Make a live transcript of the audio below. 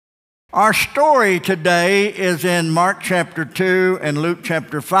Our story today is in Mark chapter 2 and Luke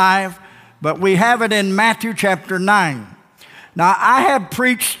chapter 5, but we have it in Matthew chapter 9. Now, I have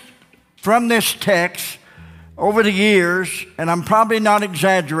preached from this text over the years, and I'm probably not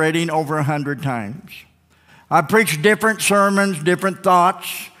exaggerating, over 100 times. I preached different sermons, different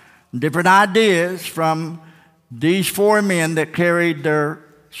thoughts, different ideas from these four men that carried their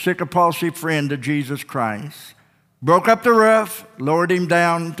sick of palsy friend to Jesus Christ. Broke up the roof, lowered him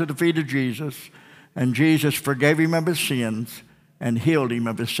down to the feet of Jesus, and Jesus forgave him of his sins and healed him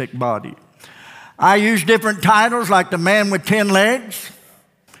of his sick body. I use different titles like the man with 10 legs,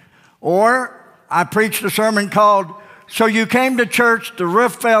 or I preached a sermon called, So You Came to Church, the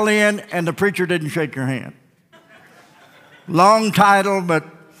Roof Fell In, and the Preacher Didn't Shake Your Hand. Long title, but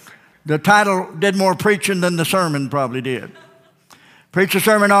the title did more preaching than the sermon probably did. Preach a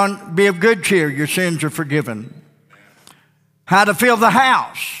sermon on Be of Good Cheer, Your Sins are Forgiven. How to fill the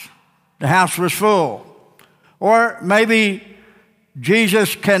house. The house was full. Or maybe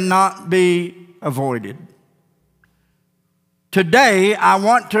Jesus cannot be avoided. Today, I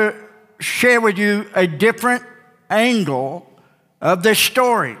want to share with you a different angle of this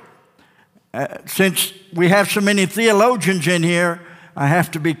story. Since we have so many theologians in here, I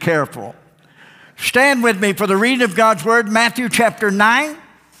have to be careful. Stand with me for the reading of God's Word, Matthew chapter 9,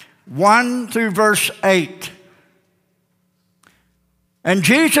 1 through verse 8. And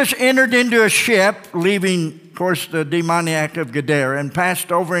Jesus entered into a ship, leaving, of course, the demoniac of Gadara, and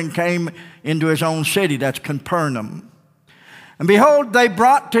passed over and came into his own city, that's Capernaum. And behold, they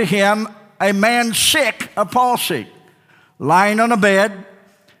brought to him a man sick of palsy, lying on a bed.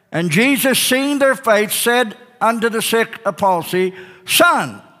 And Jesus, seeing their faith, said unto the sick of palsy,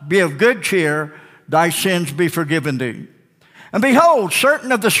 Son, be of good cheer, thy sins be forgiven thee. And behold,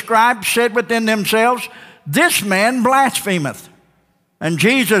 certain of the scribes said within themselves, This man blasphemeth. And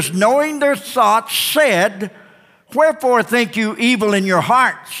Jesus, knowing their thoughts, said, Wherefore think you evil in your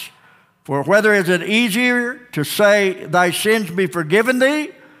hearts? For whether is it easier to say, Thy sins be forgiven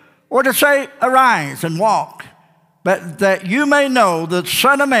thee, or to say, Arise and walk? But that you may know that the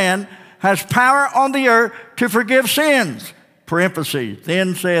Son of Man has power on the earth to forgive sins. Parenthesis,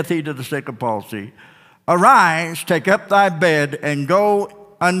 then saith he to the sick of palsy, Arise, take up thy bed, and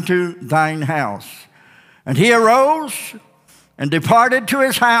go unto thine house. And he arose and departed to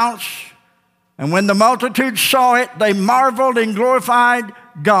his house. And when the multitude saw it, they marveled and glorified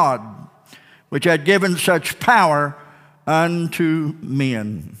God, which had given such power unto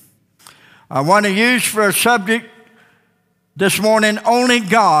men. I want to use for a subject this morning, only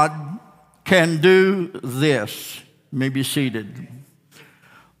God can do this. You may be seated.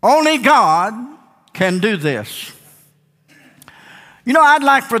 Only God can do this. You know, I'd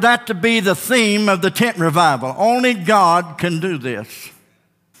like for that to be the theme of the tent revival. Only God can do this.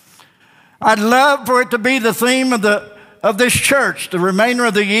 I'd love for it to be the theme of this church, the remainder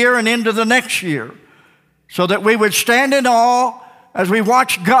of the year and into the next year, so that we would stand in awe as we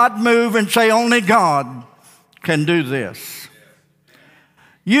watch God move and say, only God can do this.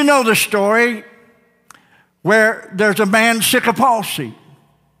 You know the story where there's a man sick of palsy.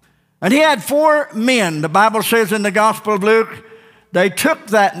 And he had four men. The Bible says in the Gospel of Luke, they took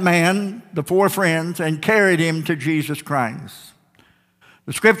that man, the four friends, and carried him to Jesus Christ.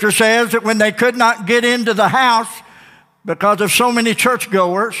 The Scripture says that when they could not get into the house because of so many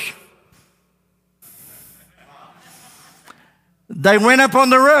churchgoers, they went up on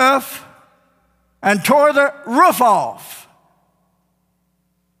the roof and tore the roof off.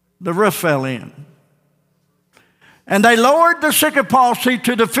 The roof fell in. And they lowered the sick of palsy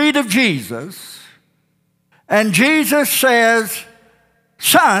to the feet of Jesus. And Jesus says,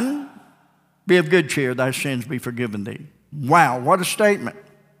 Son, be of good cheer, thy sins be forgiven thee. Wow, what a statement.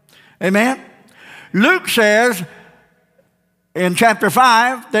 Amen? Luke says in chapter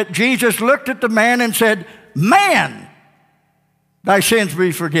 5 that Jesus looked at the man and said, Man, thy sins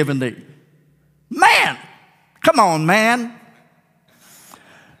be forgiven thee. Man, come on, man.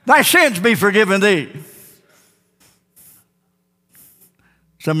 Thy sins be forgiven thee.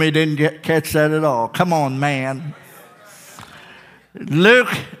 Somebody didn't catch that at all. Come on, man. Luke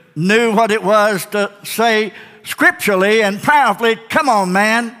knew what it was to say scripturally and powerfully, come on,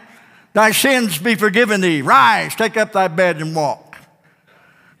 man, thy sins be forgiven thee. Rise, take up thy bed and walk.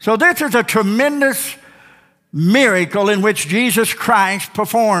 So this is a tremendous miracle in which Jesus Christ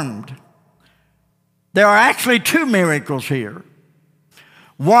performed. There are actually two miracles here.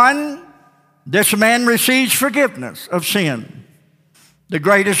 One, this man receives forgiveness of sin, the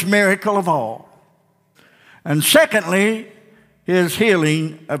greatest miracle of all. And secondly, his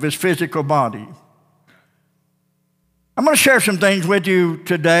healing of his physical body. I'm going to share some things with you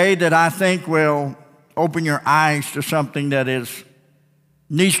today that I think will open your eyes to something that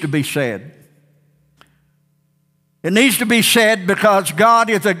needs to be said. It needs to be said because God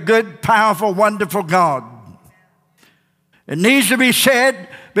is a good, powerful, wonderful God. It needs to be said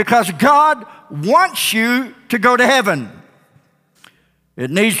because God wants you to go to heaven.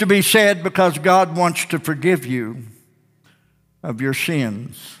 It needs to be said because God wants to forgive you of your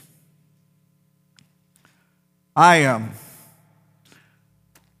sins.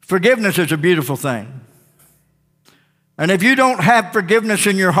 Forgiveness is a beautiful thing. And if you don't have forgiveness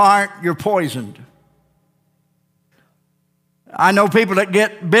in your heart, you're poisoned. I know people that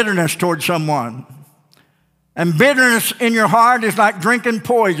get bitterness towards someone. And bitterness in your heart is like drinking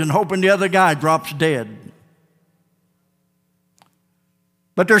poison, hoping the other guy drops dead.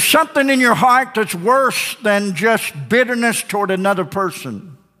 But there's something in your heart that's worse than just bitterness toward another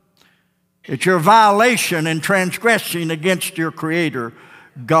person. It's your violation and transgressing against your Creator,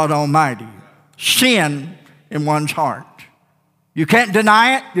 God Almighty. Sin in one's heart. You can't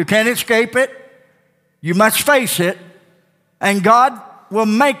deny it. You can't escape it. You must face it. And God will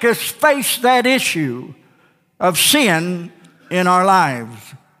make us face that issue of sin in our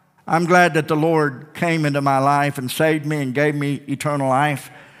lives. I'm glad that the Lord came into my life and saved me and gave me eternal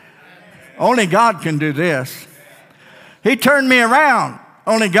life. Only God can do this. He turned me around.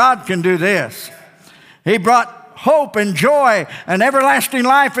 Only God can do this. He brought hope and joy and everlasting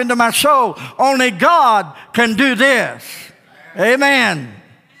life into my soul. Only God can do this. Amen.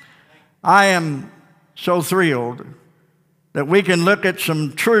 I am so thrilled that we can look at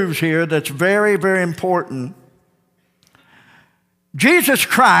some truths here that's very, very important. Jesus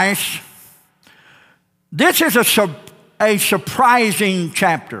Christ, this is a surprising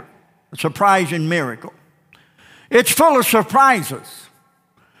chapter, a surprising miracle. It's full of surprises.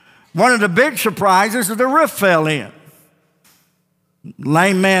 One of the big surprises is the roof fell in.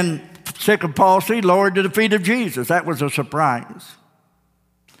 Lame man, sick of palsy, lowered to the feet of Jesus. That was a surprise.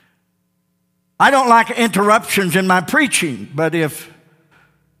 I don't like interruptions in my preaching, but if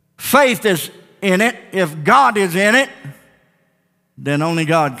faith is in it, if God is in it, then only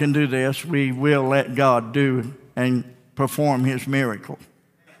God can do this. We will let God do and perform His miracle.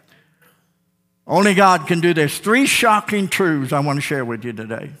 Only God can do this. 3 shocking truths I want to share with you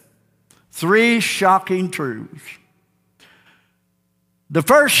today. 3 shocking truths. The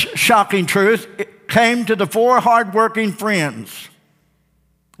first shocking truth came to the 4 hardworking friends.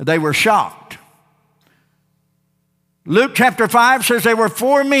 They were shocked. Luke chapter 5 says they were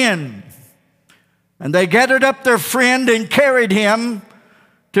 4 men. And they gathered up their friend and carried him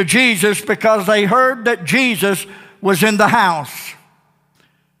to Jesus because they heard that Jesus was in the house.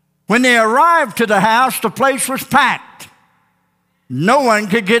 When they arrived to the house, the place was packed. No one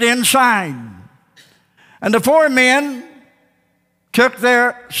could get inside. And the 4 men took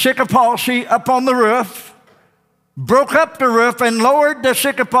their sick of palsy up on the roof, broke up the roof, and lowered the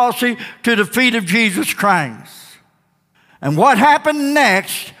sick of palsy to the feet of Jesus Christ. And what happened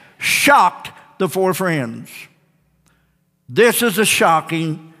next shocked the 4 friends. This is a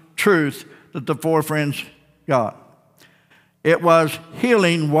shocking truth that the 4 friends got. It was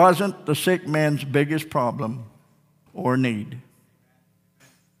healing wasn't the sick man's biggest problem or need.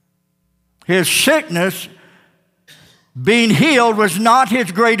 His sickness, being healed, was not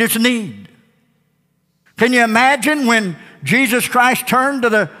his greatest need. Can you imagine when Jesus Christ turned to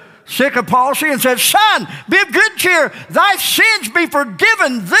the sick of palsy and said, "Son, be of good cheer, thy sins be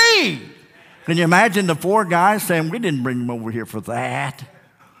forgiven thee"? Can you imagine the 4 guys saying, "We didn't bring him over here for that.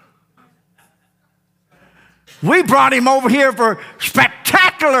 We brought him over here for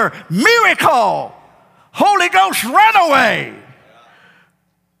spectacular miracle. Holy Ghost runaway."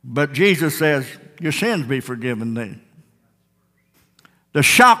 But Jesus says, "Your sins be forgiven thee." The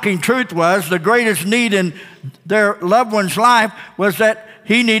shocking truth was the greatest need in their loved one's life was that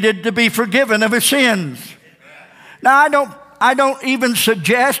he needed to be forgiven of his sins. Now, I don't even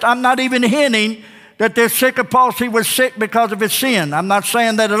suggest, I'm not even hinting that this sick of palsy was sick because of his sin. I'm not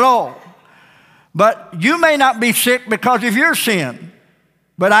saying that at all. But you may not be sick because of your sin.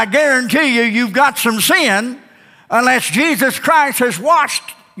 But I guarantee you, you've got some sin unless Jesus Christ has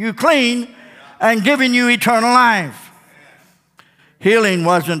washed you clean and given you eternal life. Healing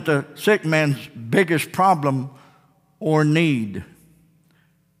wasn't the sick man's biggest problem or need.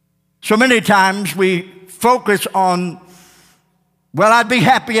 So many times we focus on, well, I'd be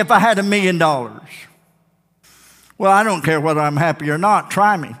happy if I had $1 million. Well, I don't care whether I'm happy or not.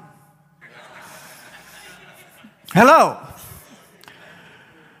 Try me. Hello.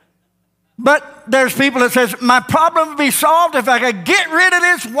 But there's people that says, my problem would be solved if I could get rid of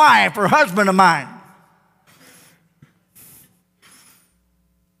this wife or husband of mine.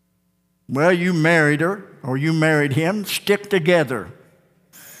 Well, you married her or you married him. Stick together.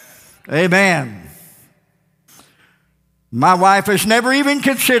 Amen. My wife has never even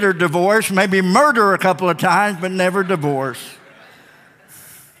considered divorce, maybe murder a couple of times, but never divorce.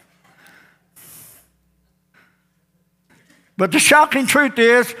 But the shocking truth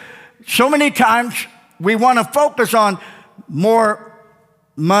is, so many times we want to focus on more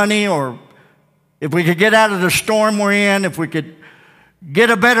money, or if we could get out of the storm we're in, if we could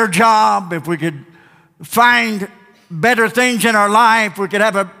get a better job, if we could find better things in our life, we could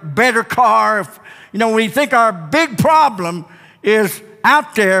have a better car. We think our big problem is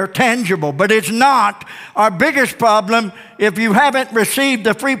out there, tangible, but it's not. Our biggest problem, if you haven't received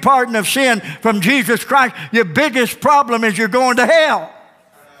the free pardon of sin from Jesus Christ, your biggest problem is you're going to hell.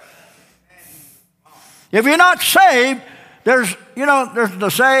 If you're not saved, there's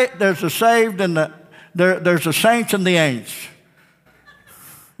the saved and there's the saints and the ain'ts.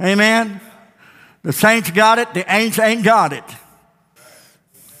 Amen? The saints got it, the ain'ts ain't got it.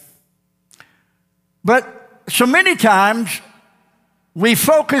 But so many times we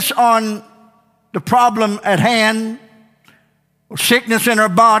focus on the problem at hand, or sickness in our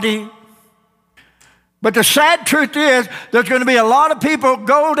body. But the sad truth is there's going to be a lot of people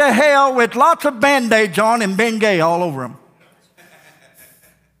go to hell with lots of Band-Aids on and Bengay all over them.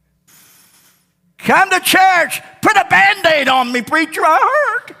 Come to church, put a Band-Aid on me, preacher,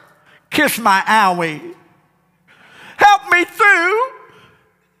 I hurt. Kiss my owie. Help me through.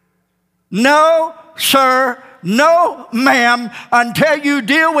 No, sir, no, ma'am. Until you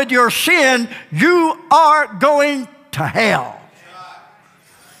deal with your sin, you are going to hell.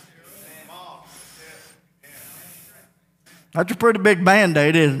 That's a pretty big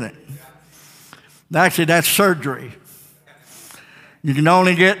Band-Aid, isn't it? Actually, that's surgery. You can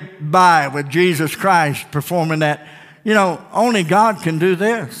only get by with Jesus Christ performing that. Only God can do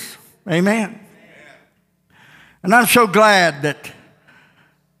this. Amen. And I'm so glad that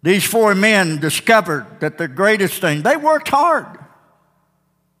these 4 men discovered that the greatest thing, they worked hard.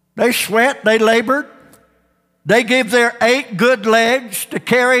 They sweat, they labored. They gave their 8 good legs to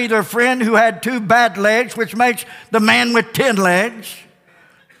carry their friend who had 2 bad legs, which makes the man with 10 legs.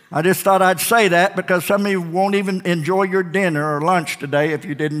 I just thought I'd say that because some of you won't even enjoy your dinner or lunch today if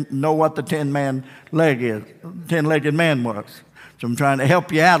you didn't know what the 10-legged man was. So I'm trying to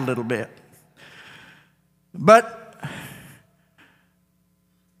help you out a little bit. But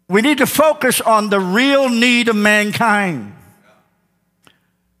we need to focus on the real need of mankind.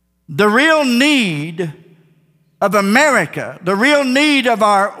 The real need of America, the real need of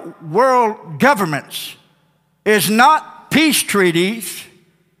our world governments is not peace treaties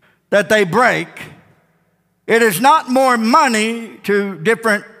that they break. It is not more money to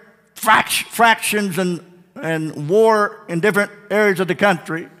different fractions and war in different areas of the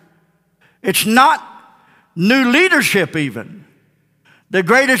country. It's not new leadership even. The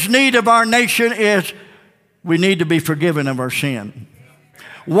greatest need of our nation is we need to be forgiven of our sin.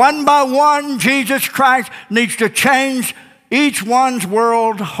 One by one, Jesus Christ needs to change each one's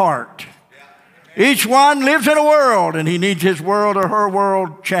world heart. Each one lives in a world, and he needs his world or her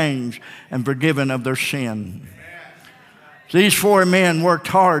world changed and forgiven of their sin. These 4 men worked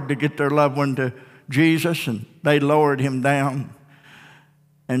hard to get their loved one to Jesus, and they lowered him down.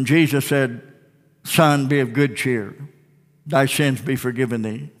 And Jesus said, "Son, be of good cheer. Thy sins be forgiven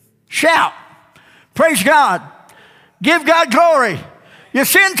thee." Shout. Praise God. Give God glory. Your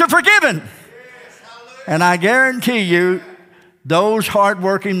sins are forgiven. And I guarantee you, those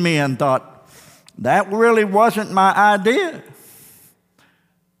hardworking men thought, that really wasn't my idea.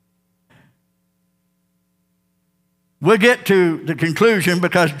 We'll get to the conclusion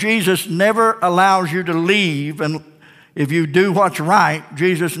because Jesus never allows you to leave. And if you do what's right,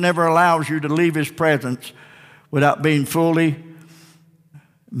 Jesus never allows you to leave his presence without being fully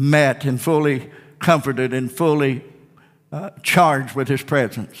met and fully comforted and fully charged with his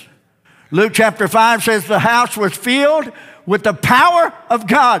presence. Luke chapter 5 says the house was filled with the power of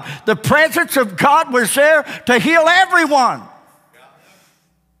God. The presence of God was there to heal everyone.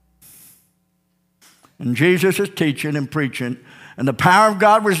 And Jesus is teaching and preaching, and the power of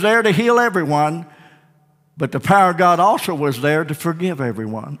God was there to heal everyone, but the power of God also was there to forgive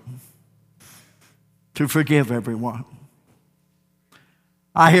everyone. To forgive everyone.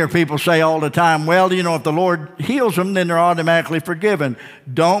 I hear people say all the time, well, if the Lord heals them, then they're automatically forgiven.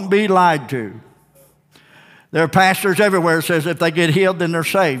 Don't be lied to. There are pastors everywhere that says if they get healed, then they're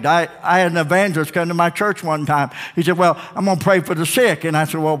saved. I had an evangelist come to my church one time. He said, well, I'm going to pray for the sick. And I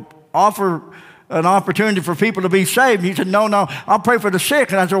said, well, offer an opportunity for people to be saved. He said, no, I'll pray for the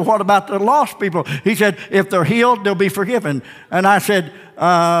sick. And I said, well, what about the lost people? He said, if they're healed, they'll be forgiven. And I said,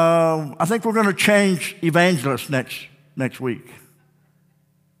 I think we're going to change evangelists next week.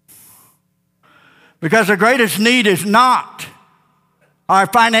 Because the greatest need is not our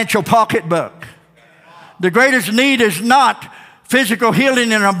financial pocketbook. The greatest need is not physical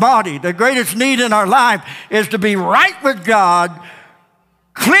healing in our body. The greatest need in our life is to be right with God,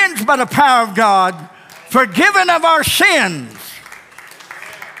 cleansed by the power of God, forgiven of our sins.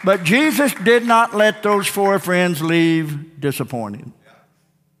 But Jesus did not let those 4 friends leave disappointed.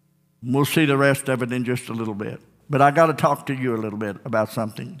 We'll see the rest of it in just a little bit. But I got to talk to you a little bit about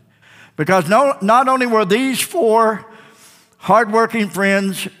something. Because not only were these 4 hardworking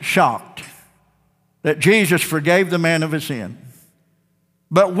friends shocked that Jesus forgave the man of his sin,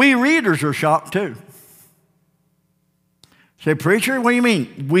 but we readers are shocked too. Say, preacher, what do you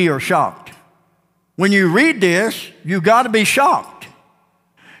mean we are shocked? When you read this, you've got to be shocked.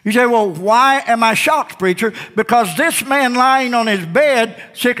 You say, well, why am I shocked, preacher? Because this man lying on his bed,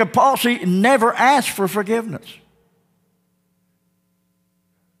 sick of palsy, never asked for forgiveness.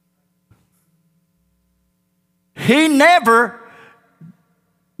 He never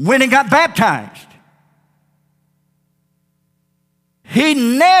went and got baptized. He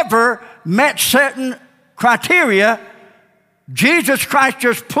never met certain criteria. Jesus Christ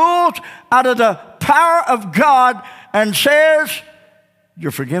just pulls out of the power of God and says,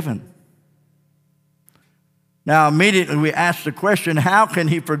 you're forgiven. Now, immediately we ask the question, how can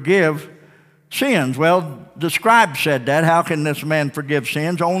he forgive sins? Well, the scribe said that. How can this man forgive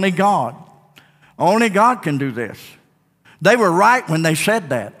sins? Only God. Only God can do this. They were right when they said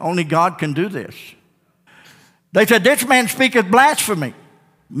that. Only God can do this. They said, this man speaketh blasphemy,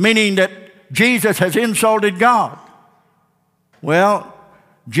 meaning that Jesus has insulted God. Well,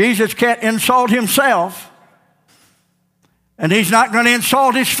 Jesus can't insult himself, and he's not going to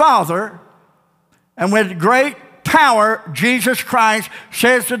insult his Father. And with great power, Jesus Christ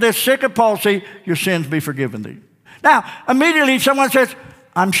says to this sick of palsy, your sins be forgiven thee. Now, immediately someone says,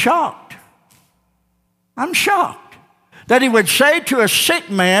 I'm shocked. I'm shocked that he would say to a sick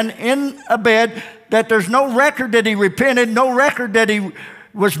man in a bed that there's no record that he repented, no record that he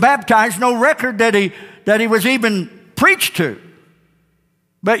was baptized, no record that he was even preached to.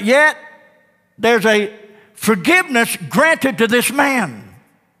 But yet, there's a forgiveness granted to this man.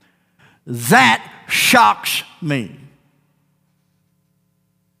 That shocks me.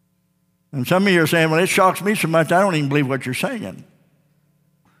 And some of you are saying, well, it shocks me so much, I don't even believe what you're saying.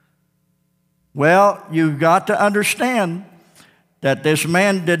 Well, you've got to understand that this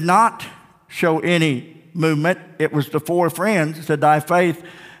man did not show any movement. It was the 4 friends that said, thy faith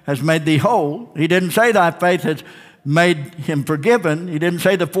has made thee whole. He didn't say thy faith has made him forgiven. He didn't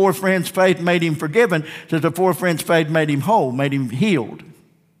say the 4 friends' faith made him forgiven. He says the 4 friends' faith made him whole, made him healed.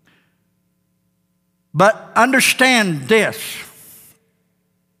 But understand this.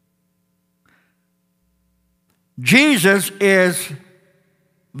 Jesus is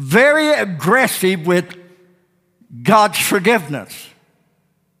very aggressive with God's forgiveness.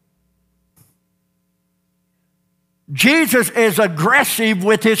 Jesus is aggressive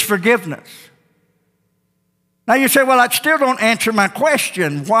with his forgiveness. Now you say, well, that still don't answer my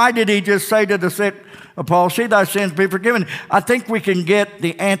question. Why did he just say to the sick of palsy, thy sins be forgiven? I think we can get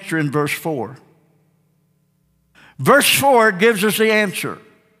the answer in verse 4. Verse 4 gives us the answer.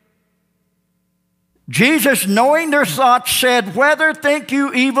 Jesus, knowing their thoughts, said, whether think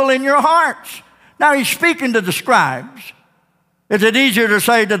you evil in your hearts? Now he's speaking to the scribes. Is it easier to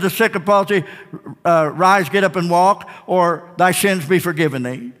say to the sick of palsy, rise, get up and walk, or thy sins be forgiven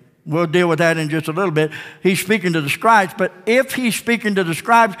thee? We'll deal with that in just a little bit. He's speaking to the scribes, but if he's speaking to the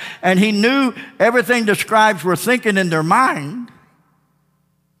scribes and he knew everything the scribes were thinking in their mind,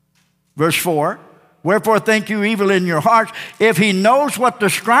 verse 4, wherefore think you evil in your hearts? If he knows what the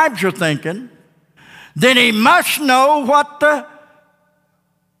scribes are thinking, then he must know what the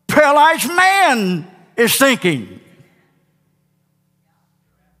paralyzed man is thinking.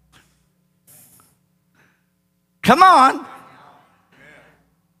 Come on.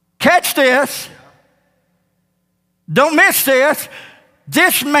 Catch this. Don't miss this.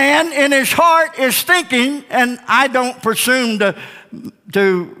 This man in his heart is thinking, and I don't presume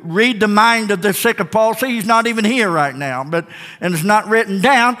to read the mind of the sick of palsy. He's not even here right now, and it's not written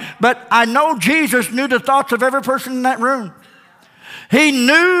down. But I know Jesus knew the thoughts of every person in that room. He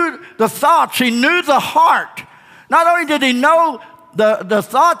knew the thoughts. He knew the heart. Not only did he know the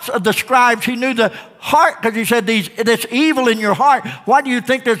thoughts of the scribes, he knew the heart, because he said, there's evil in your heart. Why do you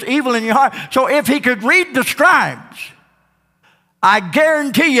think there's evil in your heart? So if he could read the scribes, I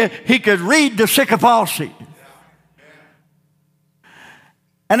guarantee you he could read the sick of palsy.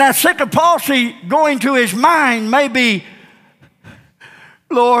 And that sick of palsy going to his mind may be,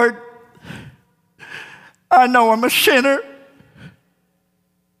 Lord, I know I'm a sinner.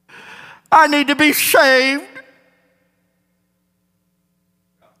 I need to be saved.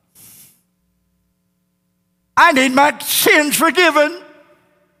 I need my sins forgiven.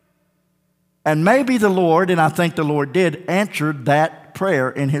 And maybe the Lord, and I think the Lord did, answered that prayer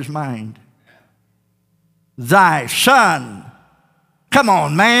in his mind. Thy son, come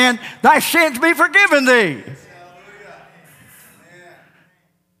on, man, thy sins be forgiven thee.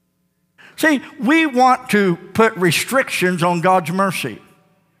 See, we want to put restrictions on God's mercy.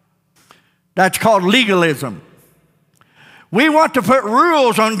 That's called legalism. We want to put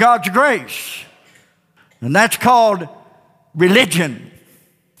rules on God's grace. And that's called religion.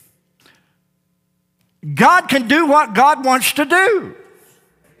 God can do what God wants to do.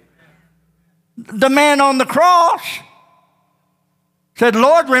 The man on the cross said,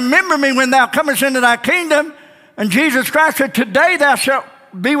 Lord, remember me when thou comest into thy kingdom. And Jesus Christ said, today thou shalt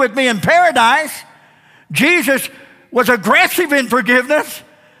be with me in paradise. Jesus was aggressive in forgiveness.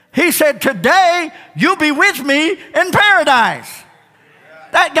 He said, today you'll be with me in paradise.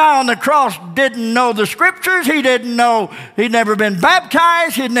 That guy on the cross didn't know the scriptures. He didn't know, he'd never been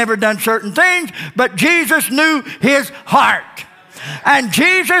baptized. He'd never done certain things. But Jesus knew his heart. And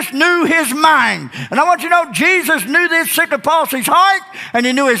Jesus knew his mind. And I want you to know, Jesus knew this sick of palsy's heart, and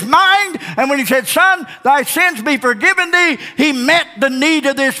he knew his mind. And when he said, son, thy sins be forgiven thee, he met the need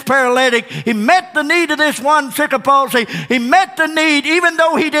of this paralytic. He met the need of this one sick of palsy. He met the need, even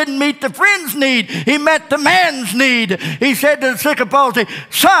though he didn't meet the friend's need, he met the man's need. He said to the sick of palsy,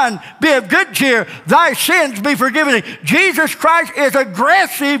 son, be of good cheer, thy sins be forgiven thee. Jesus Christ is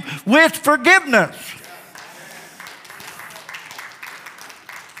aggressive with forgiveness.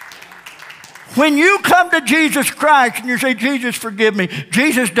 When you come to Jesus Christ and you say, Jesus, forgive me,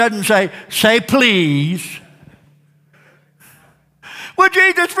 Jesus doesn't say please. Well,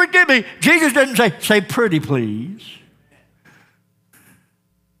 Jesus, forgive me. Jesus doesn't say pretty please.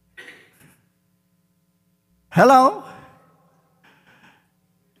 Hello?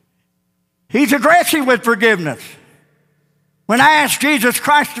 He's aggressive with forgiveness. When I asked Jesus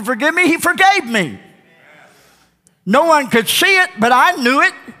Christ to forgive me, he forgave me. No one could see it, but I knew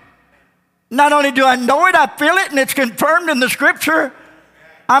it. Not only do I know it, I feel it, and it's confirmed in the scripture.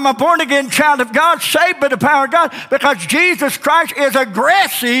 I'm a born-again child of God, saved by the power of God, because Jesus Christ is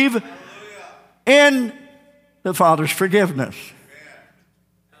aggressive in the Father's forgiveness.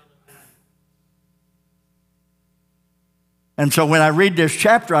 And so when I read this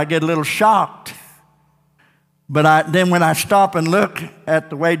chapter, I get a little shocked. But then when I stop and look at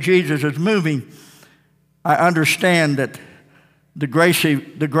the way Jesus is moving, I understand that the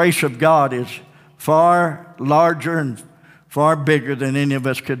grace of God is far larger and far bigger than any of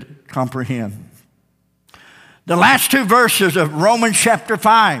us could comprehend. The last two verses of Romans chapter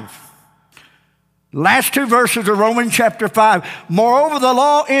 5. Last two verses of Romans chapter 5. Moreover, the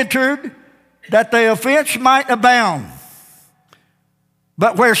law entered that the offense might abound.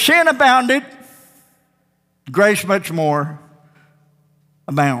 But where sin abounded, grace much more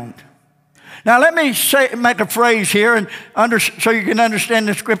abound. Now let me make a phrase here so you can understand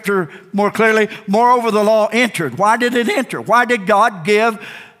the scripture more clearly. Moreover, the law entered. Why did it enter? Why did God give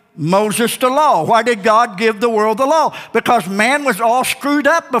Moses the law? Why did God give the world the law? Because man was all screwed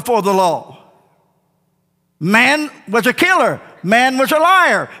up before the law. Man was a killer. Man was a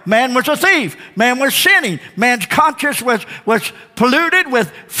liar. Man was a thief. Man was sinning. Man's conscience was polluted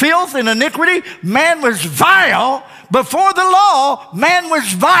with filth and iniquity. Man was vile. Before the law, man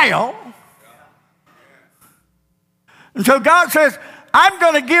was vile. And so God says, I'm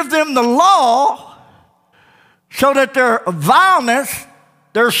going to give them the law so that their vileness,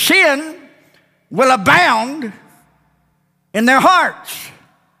 their sin will abound in their hearts,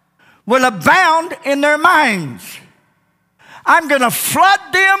 will abound in their minds. I'm going to flood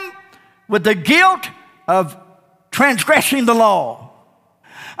them with the guilt of transgressing the law.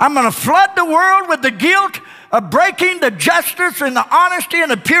 I'm going to flood the world with the guilt of breaking the justice and the honesty and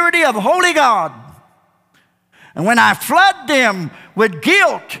the purity of holy God. And when I flood them with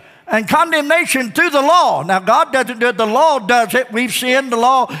guilt and condemnation through the law, now God doesn't do it, the law does it. We've sinned, the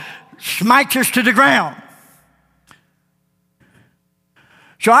law smites us to the ground.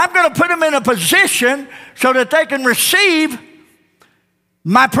 So I'm going to put them in a position so that they can receive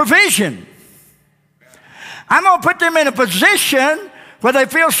my provision. I'm going to put them in a position where they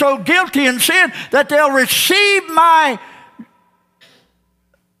feel so guilty in sin that they'll receive my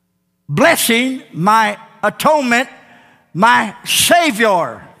blessing, my atonement, my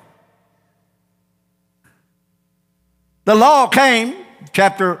Savior. The law came,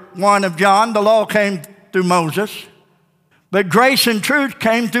 chapter 1 of John, the law came through Moses, but grace and truth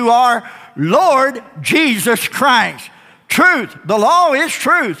came through our Lord Jesus Christ. Truth, the law is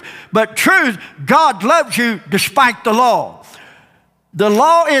truth, but truth, God loves you despite the law. The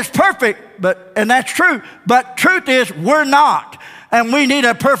law is perfect, and that's true, but truth is we're not, and we need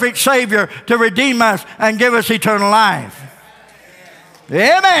a perfect Savior to redeem us and give us eternal life.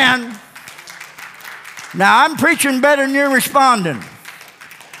 Amen. Now, I'm preaching better than you're responding.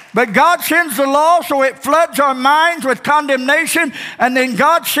 But God sends the law so it floods our minds with condemnation, and then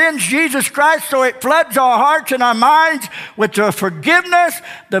God sends Jesus Christ so it floods our hearts and our minds with the forgiveness,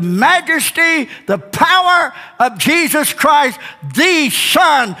 the majesty, the power of Jesus Christ, the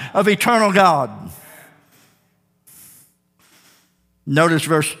Son of eternal God. Notice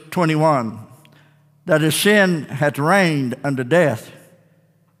verse 21, that his sin hath reigned unto death,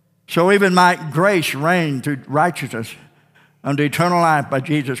 so even might grace reign through righteousness unto eternal life by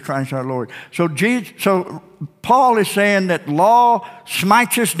Jesus Christ our Lord. So Paul is saying that law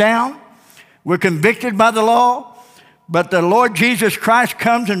smites us down. We're convicted by the law, but the Lord Jesus Christ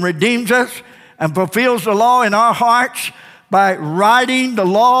comes and redeems us and fulfills the law in our hearts by writing the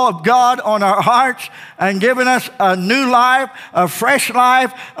law of God on our hearts and giving us a new life, a fresh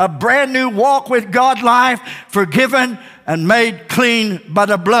life, a brand new walk with God life, forgiven and made clean by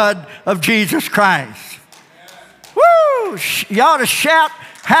the blood of Jesus Christ. Woo! You ought to shout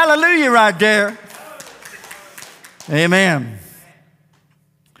hallelujah right there. Amen.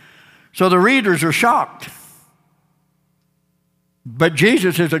 So the readers are shocked. But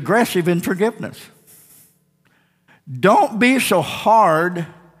Jesus is aggressive in forgiveness. Don't be so hard.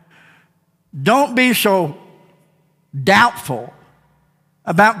 Don't be so doubtful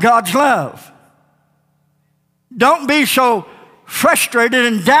about God's love. Don't be so frustrated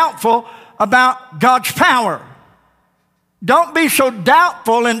and doubtful about God's power. Don't be so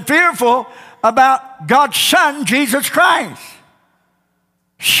doubtful and fearful about God's Son, Jesus Christ.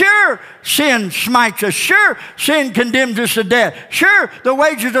 Sure, sin smites us. Sure, sin condemns us to death. Sure, the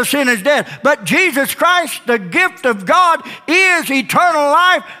wages of sin is death. But Jesus Christ, the gift of God, is eternal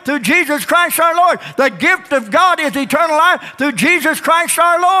life through Jesus Christ our Lord. The gift of God is eternal life through Jesus Christ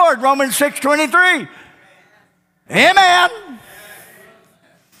our Lord. Romans 6:23. Amen.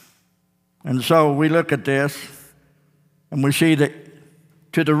 And so we look at this, and we see that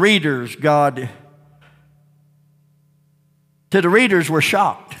to the readers, we're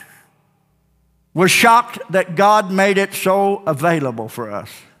shocked. We're shocked that God made it so available for us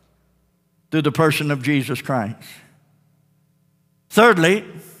through the person of Jesus Christ. Thirdly,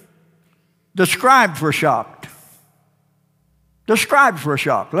 the scribes were shocked. The scribes were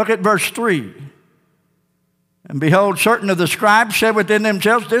shocked. Look at verse 3. And behold, certain of the scribes said within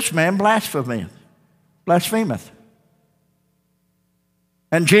themselves, this man blasphemeth.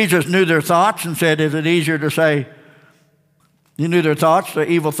 And Jesus knew their thoughts and said, is it easier to say, he knew their thoughts, the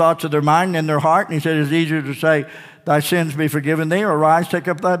evil thoughts of their mind and their heart. And he said, it's easier to say, thy sins be forgiven thee, or arise, take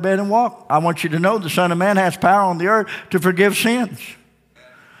up thy bed and walk. I want you to know the Son of Man has power on the earth to forgive sins.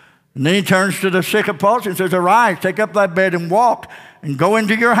 And then he turns to the sick of palsy and says, arise, take up thy bed and walk, and go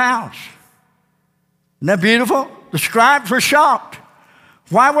into your house. Isn't that beautiful? The scribes were shocked.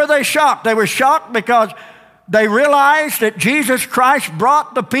 Why were they shocked? They were shocked because they realized that Jesus Christ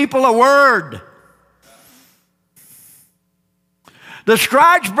brought the people a word. The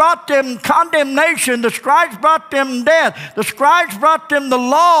scribes brought them condemnation. The scribes brought them death. The scribes brought them the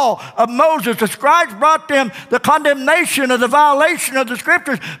law of Moses. The scribes brought them the condemnation of the violation of the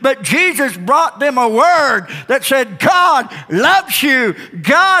scriptures. But Jesus brought them a word that said, God loves you.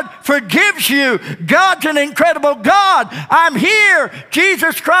 God forgives you. God's an incredible God. I'm here.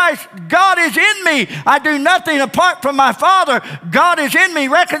 Jesus Christ, God is in me. I do nothing apart from my Father. God is in me,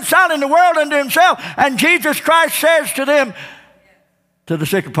 reconciling the world unto himself. And Jesus Christ says to them, to the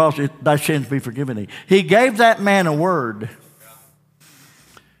sick of palsy, thy sins be forgiven thee. He gave that man a word.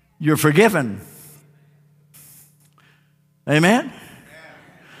 You're forgiven. Amen?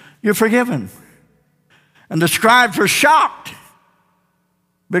 You're forgiven. And the scribes were shocked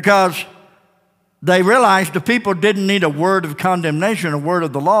because they realized the people didn't need a word of condemnation, a word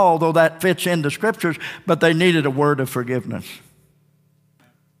of the law, although that fits in the scriptures, but they needed a word of forgiveness.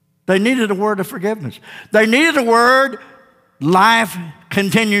 They needed a word of forgiveness. They needed a word, life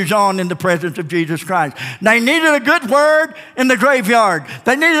continues on in the presence of Jesus Christ. They needed a good word in the graveyard.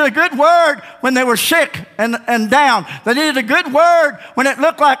 They needed a good word when they were sick and down. They needed a good word when it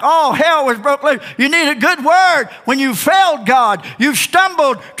looked like all hell was broke loose. You need a good word when you failed God. You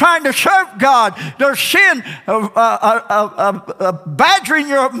stumbled trying to serve God. There's sin badgering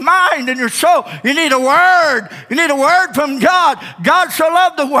your mind and your soul. You need a word. You need a word from God. God so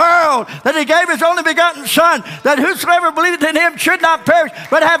loved the world that he gave his only begotten Son, that whosoever believeth in him should not perish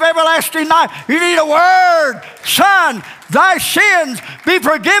but have everlasting life. You need a word. Son, thy sins be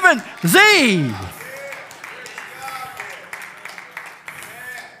forgiven thee.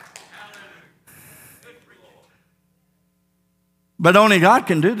 But only God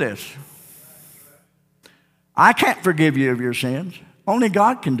can do this. I can't forgive you of your sins. Only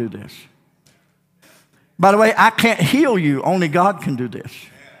God can do this. By the way, I can't heal you. Only God can do this.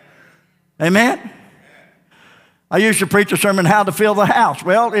 Amen? I used to preach a sermon, how to fill the house.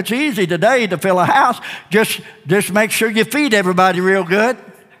 Well, it's easy today to fill a house. Just make sure you feed everybody real good.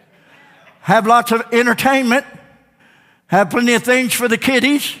 Have lots of entertainment. Have plenty of things for the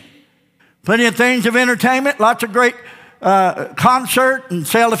kiddies. Plenty of things of entertainment. Lots of great concert and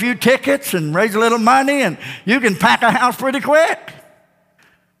sell a few tickets and raise a little money, and you can pack a house pretty quick.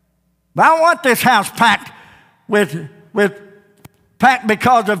 But I don't want this house packed packed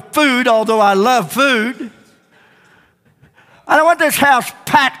because of food, although I love food. I don't want this house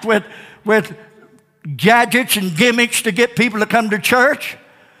packed with gadgets and gimmicks to get people to come to church.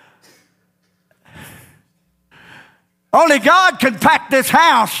 Only God can pack this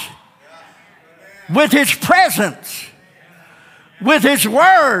house with his presence, with his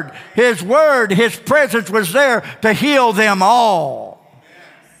word. His word, his presence was there to heal them all.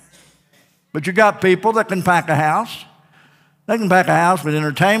 But you got people that can pack a house. They can pack a house with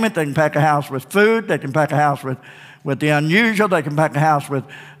entertainment. They can pack a house with food. They can pack a house with the unusual. They can pack a house with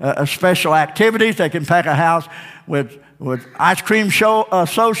special activities. They can pack a house with ice cream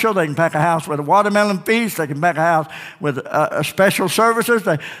social. They can pack a house with a watermelon feast. They can pack a house with special services.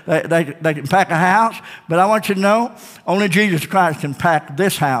 They can pack a house. But I want you to know, only Jesus Christ can pack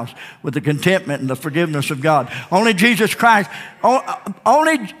this house with the contentment and the forgiveness of God. Only Jesus Christ,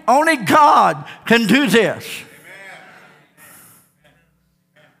 only God can do this.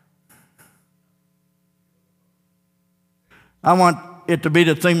 I want it to be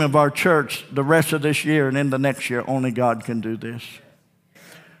the theme of our church the rest of this year and in the next year. Only God can do this.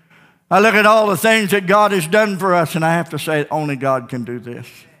 I look at all the things that God has done for us, and I have to say, only God can do this.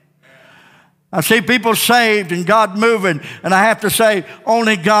 I see people saved and God moving, and I have to say,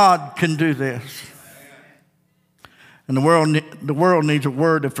 only God can do this. And the world needs a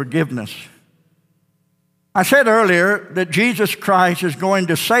word of forgiveness. I said earlier that Jesus Christ is going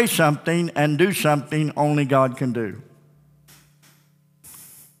to say something and do something only God can do.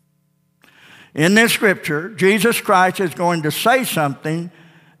 In this scripture, Jesus Christ is going to say something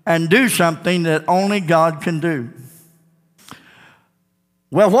and do something that only God can do.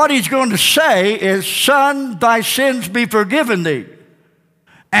 Well, what he's going to say is, Son, thy sins be forgiven thee.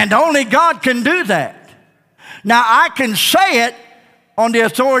 And only God can do that. Now, I can say it on the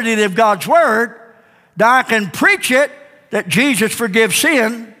authority of God's word. Now, I can preach it that Jesus forgives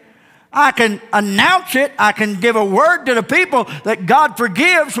sin. I can announce it. I can give a word to the people that God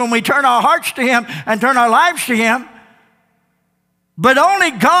forgives when we turn our hearts to him and turn our lives to him. But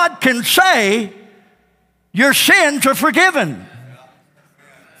only God can say, your sins are forgiven.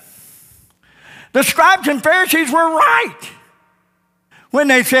 The scribes and Pharisees were right when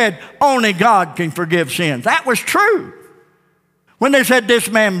they said, only God can forgive sins. That was true. When they said, this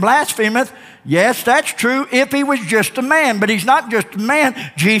man blasphemeth, yes, that's true if he was just a man. But he's not just a man.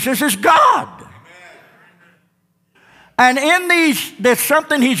 Jesus is God. And in there's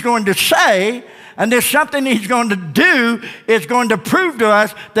something he's going to say, and there's something he's going to do is going to prove to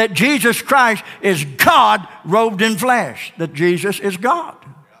us that Jesus Christ is God robed in flesh, that Jesus is God.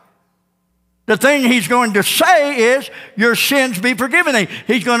 The thing he's going to say is, your sins be forgiven thee.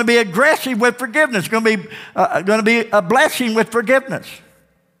 He's going to be aggressive with forgiveness. Going to be a blessing with forgiveness.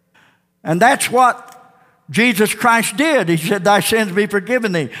 And that's what Jesus Christ did. He said, thy sins be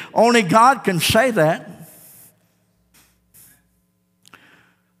forgiven thee. Only God can say that.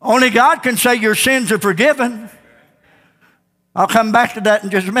 Only God can say your sins are forgiven. I'll come back to that in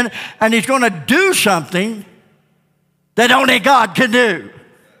just a minute. And he's going to do something that only God can do.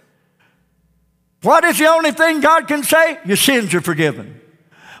 What is the only thing God can say? Your sins are forgiven.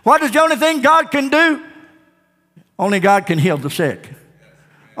 What is the only thing God can do? Only God can heal the sick.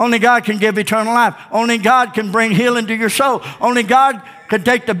 Only God can give eternal life. Only God can bring healing to your soul. Only God can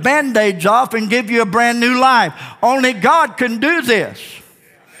take the Band-Aids off and give you a brand new life. Only God can do this.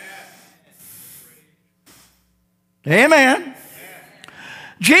 Amen.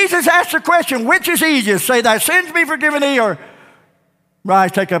 Jesus asked the question, which is easiest? Say, thy sins be forgiven thee, or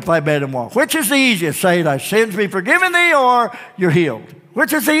rise, take up thy bed and walk. Which is the easiest? Say, thy sins be forgiven thee, or you're healed.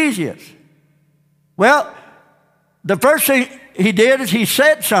 Which is the easiest? Well, the first thing he did is he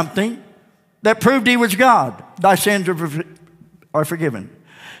said something that proved he was God. Thy sins are forgiven.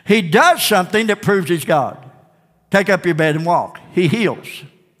 He does something that proves he's God. Take up your bed and walk. He heals.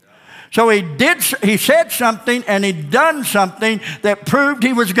 So he said something and he done something that proved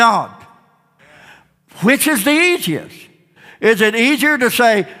he was God. Which is the easiest? Is it easier to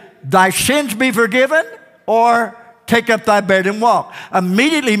say, thy sins be forgiven, or take up thy bed and walk?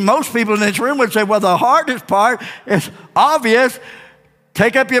 Immediately, most people in this room would say, well, the hardest part is obvious.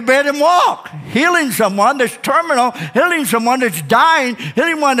 Take up your bed and walk. Healing someone that's terminal, healing someone that's dying,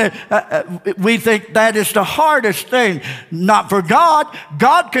 healing one that we think that is the hardest thing. Not for God.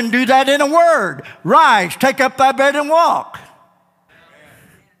 God can do that in a word. Rise, take up thy bed and walk.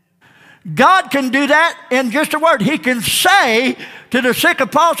 God can do that in just a word. He can say to the sick of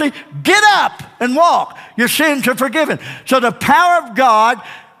palsy, get up and walk. Your sins are forgiven. So the power of God,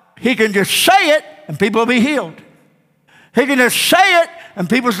 he can just say it and people will be healed. He can just say it and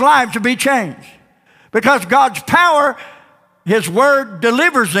people's lives will be changed. Because God's power, his word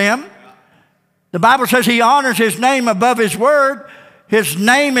delivers them. The Bible says he honors his name above his word. His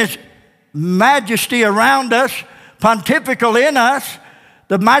name is majesty around us, pontifical in us.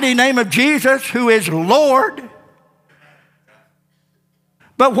 The mighty name of Jesus, who is Lord.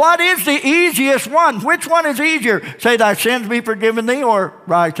 But what is the easiest one? Which one is easier? Say, thy sins be forgiven thee, or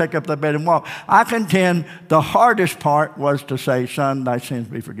rise, take up thy bed and walk. I contend the hardest part was to say, son, thy sins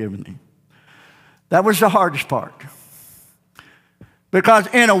be forgiven thee. That was the hardest part. Because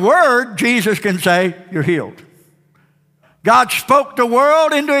in a word, Jesus can say, you're healed. God spoke the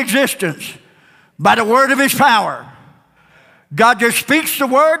world into existence by the word of his power. God just speaks the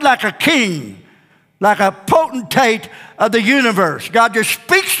word like a king, like a potentate of the universe. God just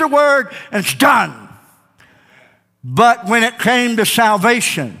speaks the word and it's done. But when it came to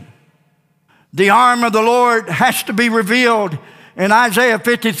salvation, the arm of the Lord has to be revealed. In Isaiah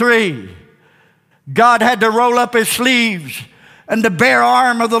 53, God had to roll up his sleeves, and the bare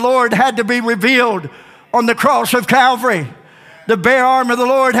arm of the Lord had to be revealed on the cross of Calvary. The bare arm of the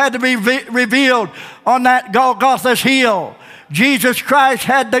Lord had to be revealed on that Golgotha's hill. Jesus Christ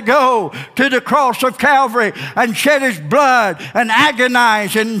had to go to the cross of Calvary and shed his blood and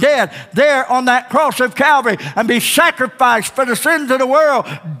agonize in death there on that cross of Calvary and be sacrificed for the sins of the world,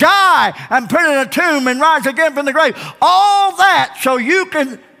 die and put in a tomb and rise again from the grave. All that so you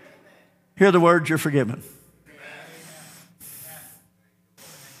can hear the words, you're forgiven.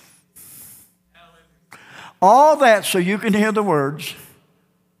 All that so you can hear the words,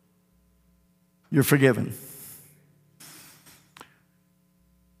 you're forgiven.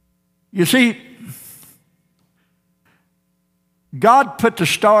 You see, God put the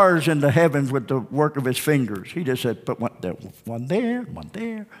stars in the heavens with the work of his fingers. He just said, put one there, one there, one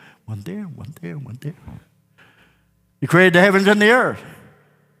there, one there, one there, one there. He created the heavens and the earth.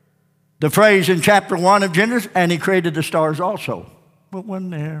 The phrase in chapter 1 of Genesis, and he created the stars also. Put one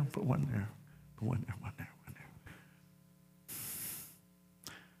there, put one there, put one there, one there, one there.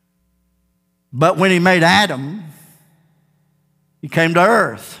 But when he made Adam, he came to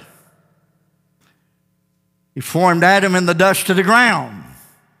earth. He formed Adam in the dust of the ground.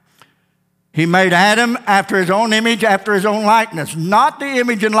 He made Adam after his own image, after his own likeness. Not the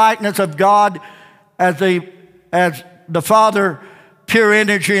image and likeness of God as the Father, pure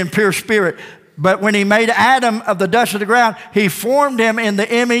energy and pure spirit. But when he made Adam of the dust of the ground, he formed him in the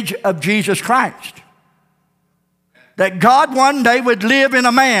image of Jesus Christ. That God one day would live in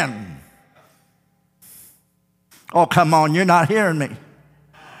a man. Oh, come on, you're not hearing me.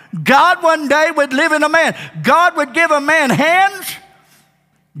 God one day would live in a man. God would give a man hands.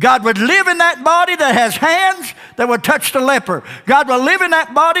 God would live in that body that has hands that would touch the leper. God will live in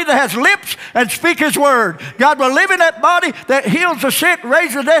that body that has lips and speak his word. God will live in that body that heals the sick,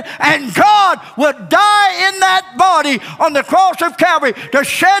 raises the dead. And God would die in that body on the cross of Calvary to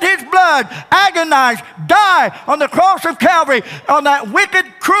shed his blood, agonize, die on the cross of Calvary, on that wicked,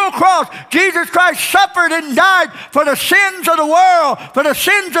 cruel cross. Jesus Christ suffered and died for the sins of the world, for the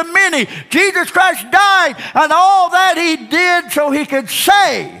sins of many. Jesus Christ died, and all that he did so he could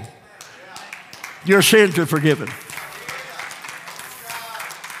say, your sins are forgiven.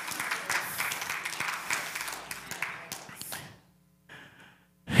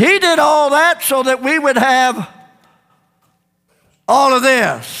 He did all that so that we would have all of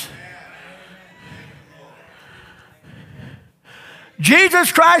this.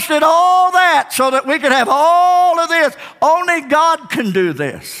 Jesus Christ did all that so that we could have all of this. Only God can do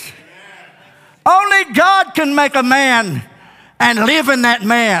this. Only God can make a man and live in that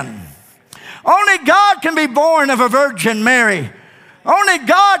man. Only God can be born of a Virgin Mary. Only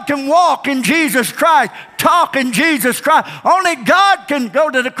God can walk in Jesus Christ, talk in Jesus Christ. Only God can go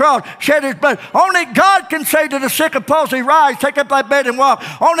to the cross, shed his blood. Only God can say to the sick of palsy, rise, take up thy bed and walk.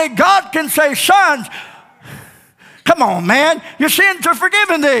 Only God can say, sons, come on, man, your sins are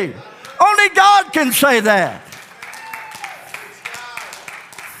forgiven thee. Only God can say that.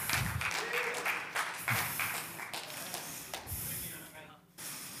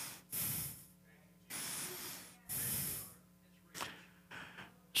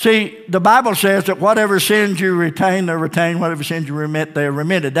 See, the Bible says that whatever sins you retain, they're retained. Whatever sins you remit, they're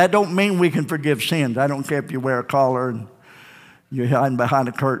remitted. That don't mean we can forgive sins. I don't care if you wear a collar and you're hiding behind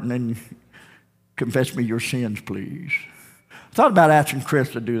a curtain and you confess me your sins, please. I thought about asking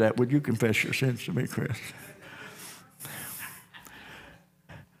Chris to do that. Would you confess your sins to me, Chris?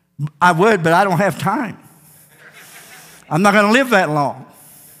 I would, but I don't have time. I'm not going to live that long.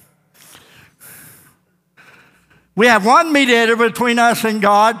 We have one mediator between us and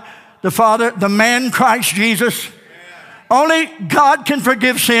God, the Father, the man Christ Jesus. Only God can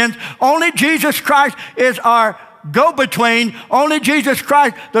forgive sins. Only Jesus Christ is our go-between. Only Jesus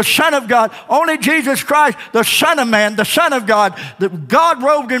Christ, the Son of God. Only Jesus Christ, the Son of Man, the Son of God, the God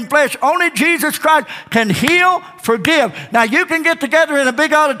robed in flesh. Only Jesus Christ can heal, forgive. Now, you can get together in a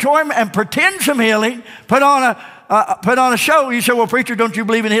big auditorium and pretend some healing, put on a show. You say, well, preacher, don't you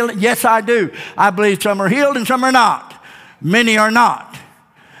believe in healing? Yes, I do. I believe some are healed and some are not. Many are not.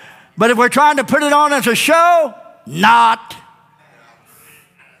 But if we're trying to put it on as a show, not.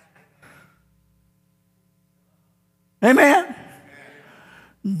 Amen?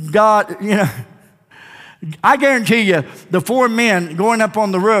 God, I guarantee you, the four men going up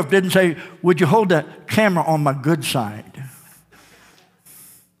on the roof didn't say, would you hold the camera on my good side?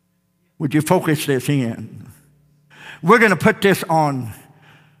 Would you focus this in? We're going to put this on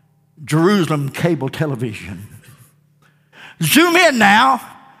Jerusalem cable television. Zoom in now,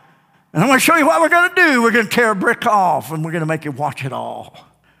 and I'm going to show you what we're going to do. We're going to tear a brick off, and we're going to make you watch it all.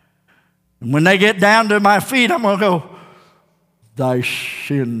 And when they get down to my feet, I'm going to go, thy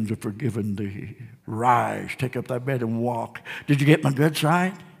sins are forgiven thee. Rise, take up thy bed and walk. Did you get my good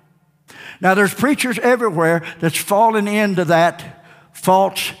side? Now, there's preachers everywhere that's fallen into that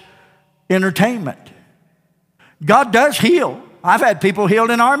false entertainment. God does heal. I've had people healed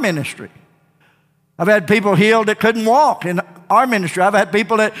in our ministry. I've had people healed that couldn't walk in our ministry. I've had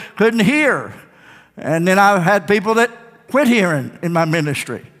people that couldn't hear. And then I've had people that quit hearing in my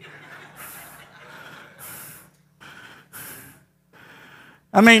ministry.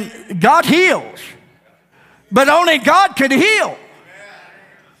 I mean, God heals, but only God can heal.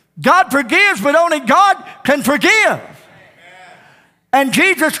 God forgives, but only God can forgive. And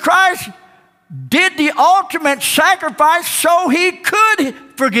Jesus Christ did the ultimate sacrifice so he could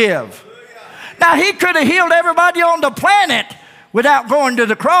forgive. Now, he could have healed everybody on the planet without going to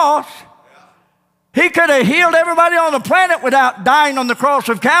the cross. He could have healed everybody on the planet without dying on the cross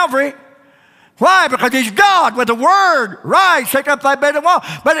of Calvary. Why? Because he's God with the word. Rise, take up thy bed and walk.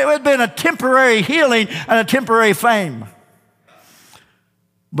 But it would have been a temporary healing and a temporary fame.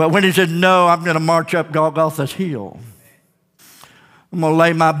 But when he said, no, I'm going to march up Golgotha's hill. I'm going to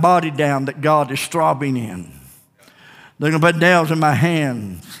lay my body down that God is throbbing in. They're going to put nails in my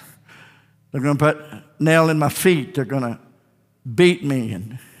hands. They're going to put nail in my feet. They're going to beat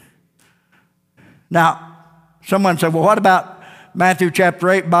me. Now, someone said, well, what about Matthew chapter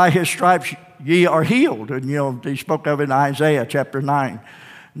 8? By his stripes ye are healed. And, he spoke of it in Isaiah chapter 9.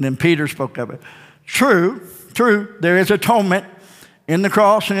 And then Peter spoke of it. True. There is atonement in the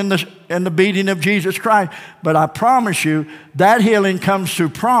cross and in the beating of Jesus Christ. But I promise you, that healing comes through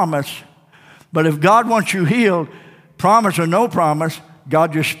promise. But if God wants you healed, promise or no promise,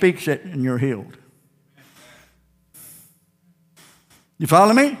 God just speaks it and you're healed. You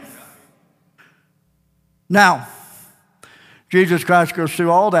follow me? Now, Jesus Christ goes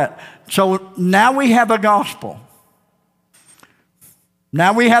through all that. So now we have a gospel.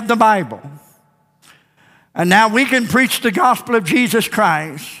 Now we have the Bible. And now we can preach the gospel of Jesus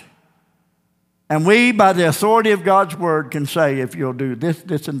Christ. And we, by the authority of God's word, can say, if you'll do this,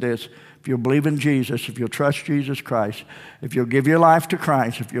 this, and this, if you'll believe in Jesus, if you'll trust Jesus Christ, if you'll give your life to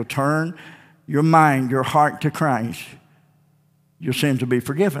Christ, if you'll turn your mind, your heart to Christ, your sins will be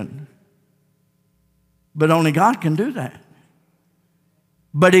forgiven. But only God can do that.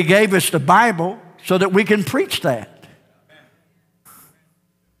 But he gave us the Bible so that we can preach that.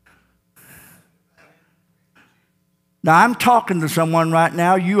 Now, I'm talking to someone right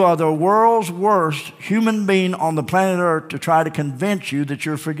now. You are the world's worst human being on the planet Earth to try to convince you that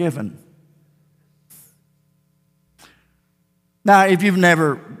you're forgiven. Now, if you've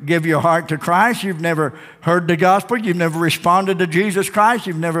never given your heart to Christ, you've never heard the gospel, you've never responded to Jesus Christ,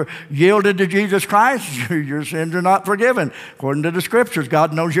 you've never yielded to Jesus Christ, your sins are not forgiven. According to the Scriptures,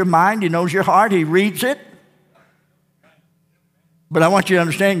 God knows your mind, He knows your heart, He reads it. But I want you to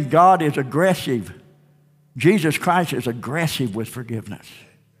understand, God is aggressive. Jesus Christ is aggressive with forgiveness.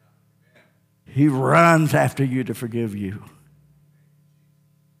 He runs after you to forgive you.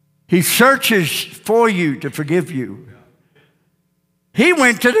 He searches for you to forgive you. He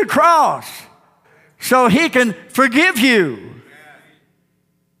went to the cross so He can forgive you.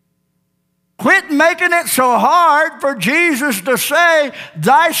 Quit making it so hard for Jesus to say,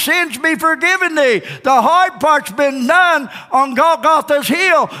 thy sins be forgiven thee. The hard part's been done on Golgotha's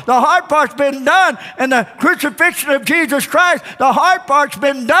hill. The hard part's been done in the crucifixion of Jesus Christ. The hard part's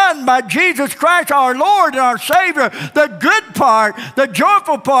been done by Jesus Christ, our Lord and our Savior. The good part, the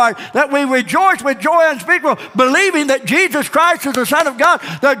joyful part, that we rejoice with joy unspeakable, believing that Jesus Christ is the Son of God.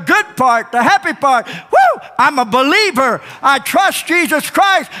 The good part, the happy part, woo, I'm a believer. I trust Jesus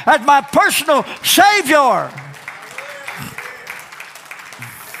Christ as my personal Savior.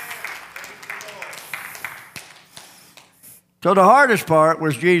 So the hardest part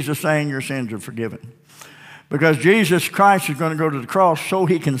was Jesus saying your sins are forgiven. Because Jesus Christ is going to go to the cross so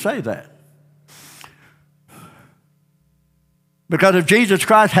He can say that. Because if Jesus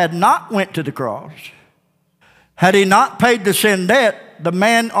Christ had not went to the cross, had He not paid the sin debt, the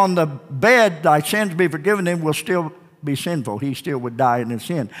man on the bed, thy sins be forgiven him, will still be sinful. He still would die in his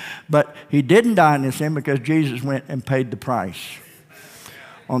sin. But He didn't die in his sin because Jesus went and paid the price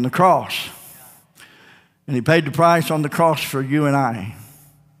on the cross. And He paid the price on the cross for you and I.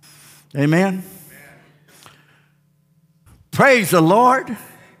 Amen? Praise the Lord.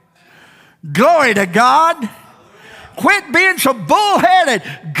 Glory to God. Quit being so bullheaded.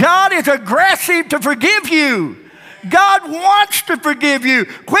 God is aggressive to forgive you. God wants to forgive you.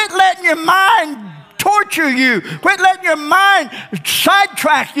 Quit letting your mind torture you. Quit letting your mind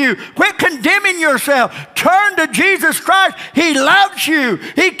sidetrack you. Quit condemning yourself. Turn to Jesus Christ. He loves you.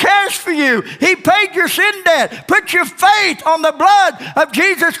 He cares for you. He paid your sin debt. Put your faith on the blood of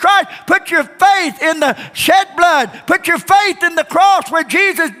Jesus Christ. Put your faith in the shed blood. Put your faith in the cross where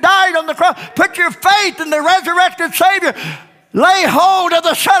Jesus died on the cross. Put your faith in the resurrected Savior. Lay hold of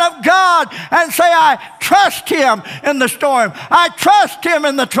the Son of God and say, I trust Him in the storm. I trust Him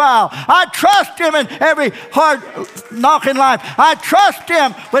in the trial. I trust Him in every hard knocking life. I trust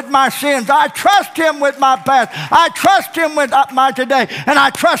Him with my sins. I trust Him with my past. I trust Him with my today. And I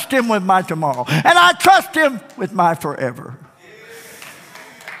trust Him with my tomorrow. And I trust Him with my forever.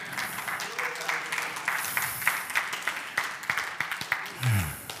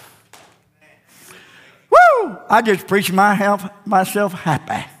 Woo! I just preach myself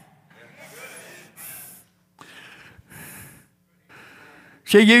happy.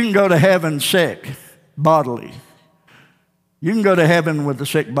 See, you can go to heaven sick, bodily. You can go to heaven with a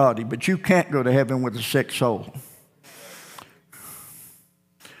sick body, but you can't go to heaven with a sick soul.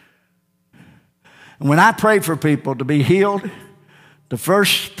 And when I pray for people to be healed, the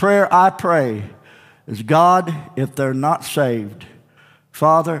first prayer I pray is, God, if they're not saved,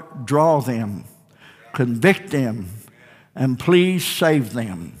 Father, draw them. Convict them, and please save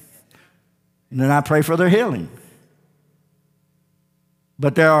them. And then I pray for their healing.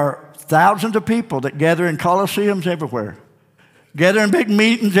 But there are thousands of people that gather in coliseums everywhere, gather in big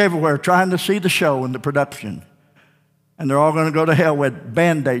meetings everywhere, trying to see the show and the production. And they're all going to go to hell with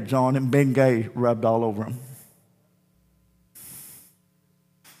Band-Aids on and Bengay rubbed all over them.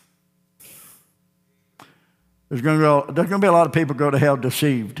 There's going to be a lot of people go to hell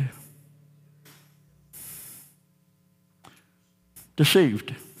deceived.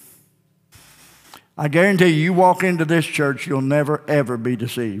 Deceived. I guarantee you walk into this church, you'll never, ever be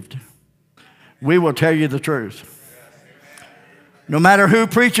deceived. We will tell you the truth. No matter who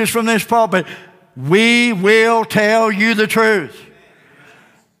preaches from this pulpit, we will tell you the truth.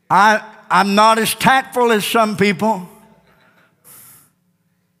 I'm not as tactful as some people,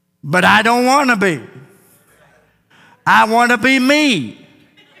 but I don't want to be. I want to be me.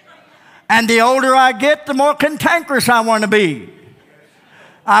 And the older I get, the more cantankerous I want to be.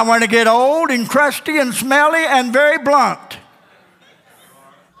 I want to get old and crusty and smelly and very blunt.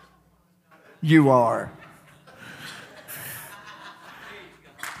 You are.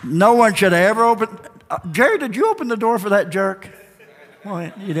 No one should ever open. Jerry, did you open the door for that jerk?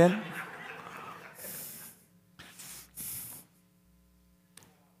 Well, you didn't?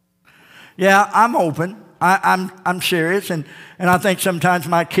 Yeah, I'm open. I'm serious, and I think sometimes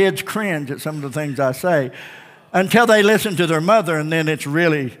my kids cringe at some of the things I say until they listen to their mother, and then it's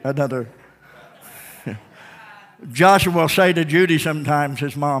really another. Joshua will say to Judy sometimes,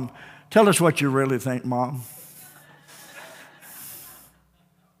 his mom, "Tell us what you really think, Mom."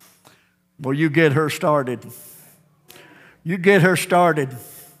 Well, you get her started. You get her started.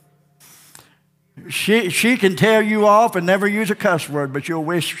 She can tell you off and never use a cuss word, but you'll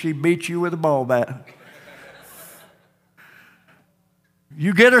wish she beat you with a ball bat.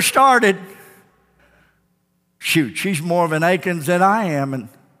 You get her started. Shoot, she's more of an Eakins than I am, and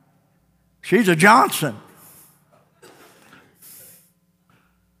she's a Johnson.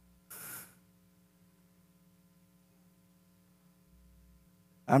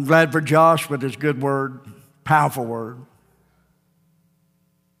 I'm glad for Josh with his good word, powerful word.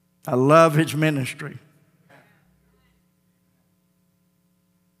 I love his ministry.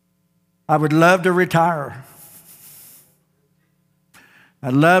 I would love to retire.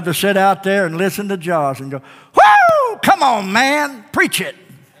 I'd love to sit out there and listen to Josh and go, "Whoo, come on, man, preach it."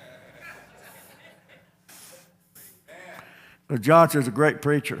 But Josh is a great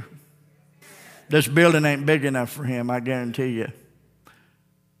preacher. This building ain't big enough for him, I guarantee you.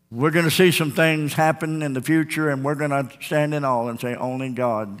 We're going to see some things happen in the future, and we're going to stand in awe and say, only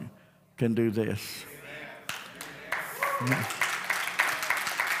God can do this.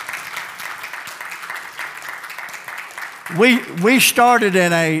 We started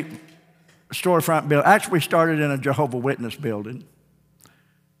in a storefront building. Actually, we started in a Jehovah's Witness building.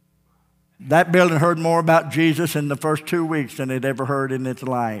 That building heard more about Jesus in the first 2 weeks than it ever heard in its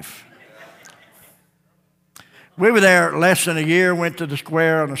life. We were there less than a year, went to the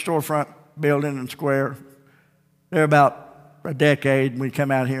square on a storefront building and square. There about a decade, we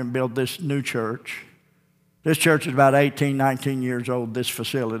come out here and build this new church. This church is about 18, 19 years old, this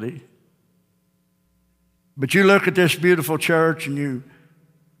facility. But you look at this beautiful church and you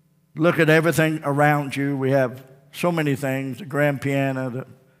look at everything around you. We have so many things, the grand piano,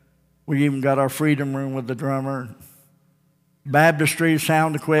 we even got our freedom room with the drummer. Baptistry,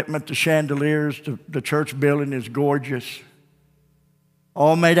 sound equipment, the chandeliers, the church building is gorgeous.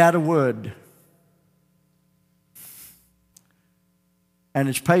 All made out of wood. And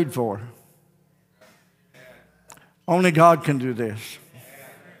it's paid for. Only God can do this.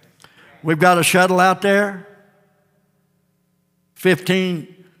 We've got a shuttle out there.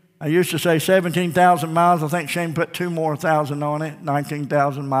 17,000 miles. I think Shane put 2 more thousand on it.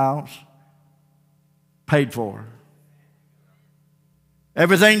 19,000 miles. Paid for.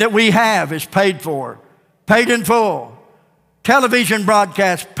 Everything that we have is paid for. Paid in full. Television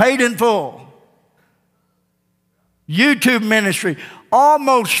broadcast, paid in full. YouTube ministry.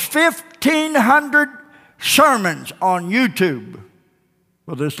 Almost 1,500 sermons on YouTube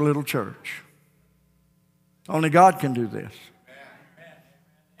for this little church. Only God can do this.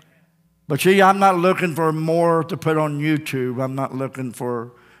 But see, I'm not looking for more to put on YouTube. I'm not looking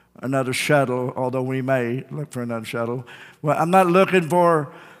for another shuttle, although we may look for another shuttle. Well, I'm not looking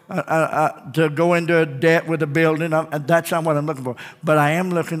for to go into a debt with a building. That's not what I'm looking for. But I am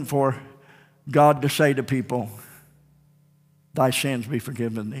looking for God to say to people, "Thy sins be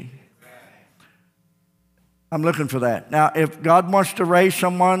forgiven thee." I'm looking for that. Now, if God wants to raise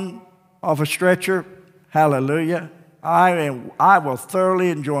someone off a stretcher, hallelujah, I will thoroughly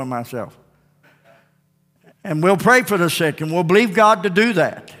enjoy myself. And we'll pray for the sick, and we'll believe God to do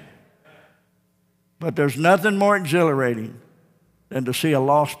that. But there's nothing more exhilarating than to see a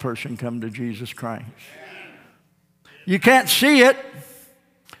lost person come to Jesus Christ. You can't see it,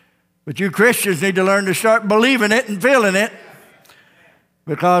 but you Christians need to learn to start believing it and feeling it,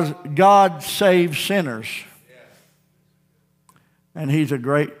 because God saves sinners. And He's a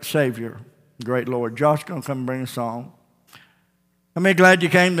great Savior, great Lord. Josh's going to come and bring a song. How many glad you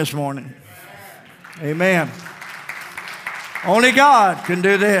came this morning? Amen. Only God can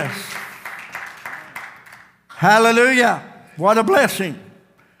do this. Hallelujah. What a blessing.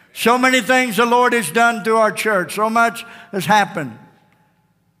 So many things the Lord has done through our church. So much has happened.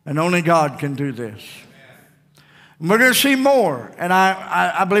 And only God can do this. And we're going to see more. And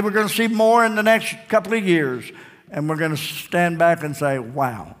I believe we're going to see more in the next couple of years. And we're going to stand back and say,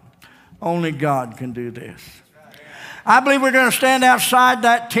 wow, only God can do this. I believe we're going to stand outside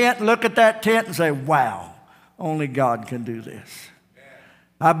that tent, look at that tent and say, wow, only God can do this.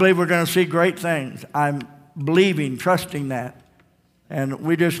 I believe we're going to see great things. I'm believing, trusting that. And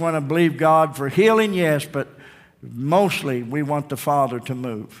we just want to believe God for healing, yes, but mostly we want the Father to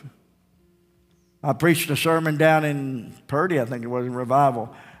move. I preached a sermon down in Purdy, I think it was, in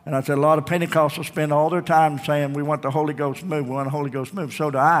Revival. And I said, a lot of Pentecostals spend all their time saying, we want the Holy Ghost to move. We want the Holy Ghost to move.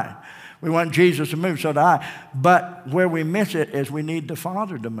 So do I. We want Jesus to move. So do I. But where we miss it is we need the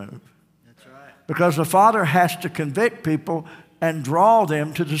Father to move. That's right. Because the Father has to convict people and draw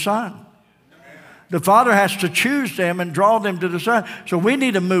them to the Son. The Father has to choose them and draw them to the Son. So we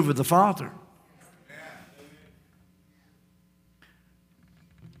need a move of the Father.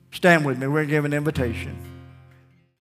 Stand with me. We're going to give an invitation.